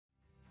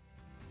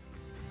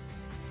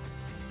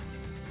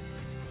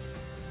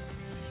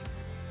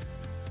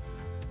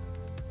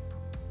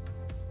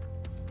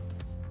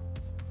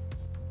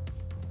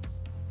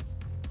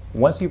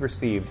Once you've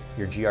received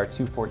your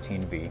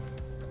GR214V,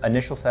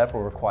 initial setup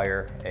will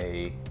require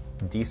a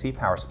DC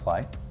power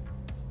supply,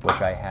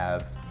 which I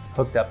have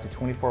hooked up to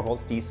 24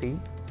 volts DC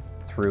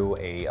through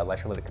a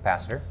electrolytic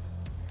capacitor,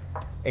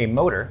 a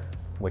motor,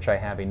 which I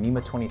have a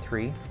NEMA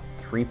 23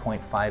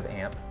 3.5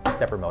 amp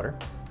stepper motor,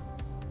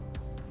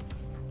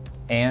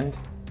 and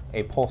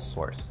a pulse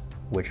source,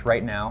 which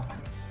right now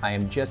I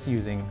am just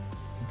using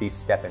the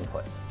step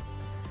input.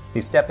 The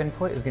step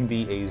input is going to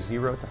be a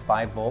 0 to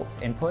 5 volt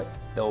input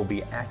that will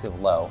be active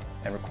low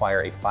and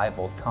require a 5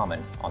 volt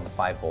common on the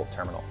 5 volt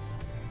terminal.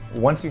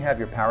 Once you have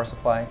your power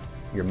supply,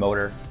 your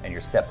motor, and your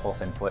step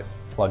pulse input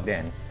plugged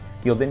in,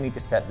 you'll then need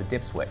to set the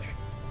dip switch.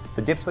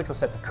 The dip switch will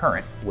set the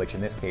current, which in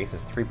this case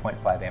is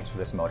 3.5 amps for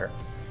this motor,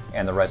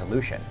 and the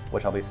resolution,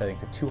 which I'll be setting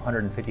to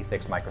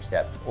 256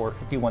 microstep or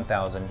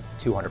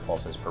 51,200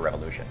 pulses per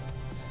revolution.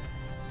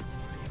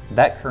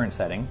 That current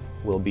setting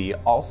will be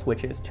all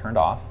switches turned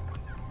off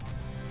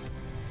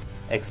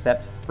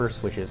except for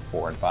switches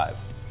 4 and 5.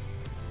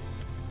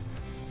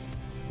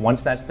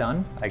 Once that's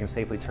done, I can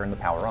safely turn the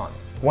power on.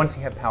 Once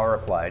you have power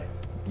applied,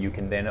 you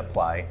can then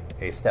apply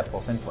a step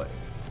pulse input.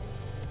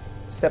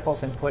 Step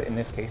pulse input in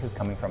this case is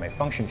coming from a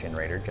function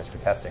generator just for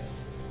testing.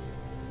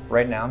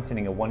 Right now I'm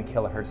sending a 1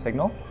 kilohertz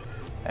signal,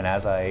 and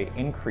as I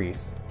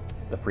increase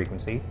the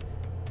frequency,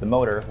 the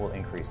motor will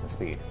increase in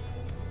speed.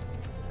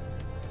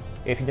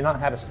 If you do not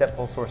have a step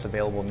pulse source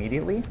available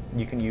immediately,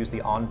 you can use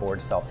the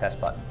onboard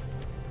self-test button.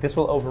 This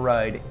will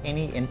override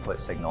any input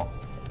signal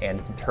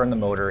and turn the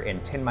motor in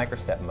 10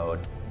 microstep mode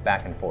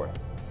back and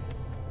forth.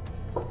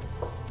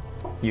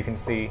 You can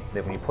see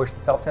that when you push the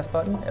self-test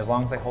button, as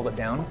long as I hold it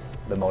down,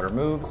 the motor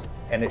moves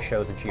and it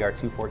shows a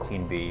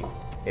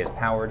GR214V is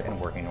powered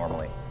and working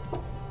normally.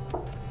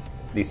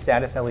 The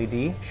status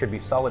LED should be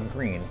solid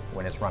green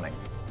when it's running.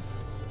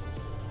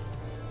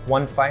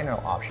 One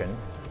final option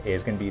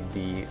is going to be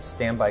the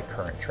standby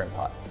current trim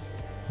pot.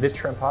 This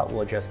trim pot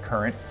will adjust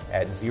current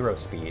at 0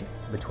 speed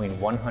between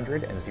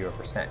 100 and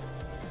 0%.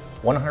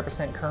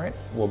 100% current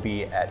will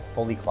be at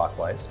fully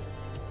clockwise,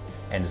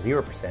 and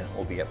 0%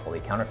 will be at fully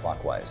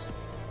counterclockwise.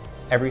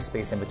 Every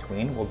space in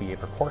between will be a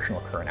proportional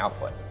current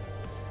output.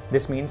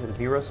 This means at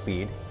 0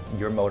 speed,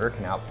 your motor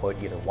can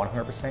output either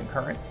 100%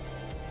 current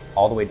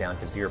all the way down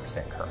to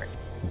 0% current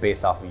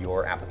based off of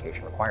your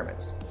application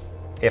requirements.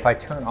 If I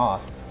turn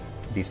off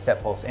the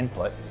step pulse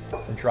input,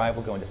 the drive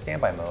will go into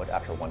standby mode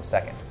after 1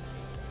 second.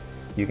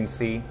 You can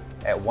see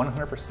at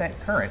 100%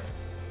 current,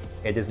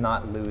 it does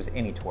not lose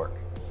any torque.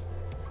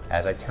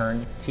 As I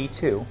turn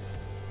T2,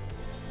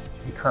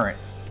 the current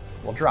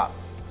will drop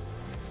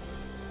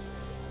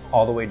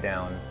all the way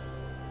down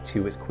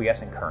to its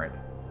quiescent current.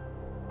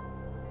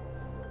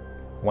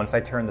 Once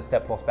I turn the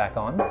step pulse back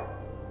on,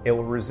 it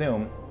will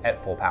resume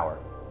at full power.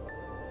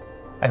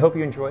 I hope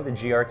you enjoy the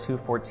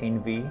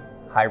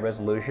GR214V high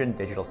resolution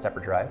digital stepper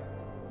drive.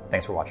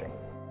 Thanks for watching.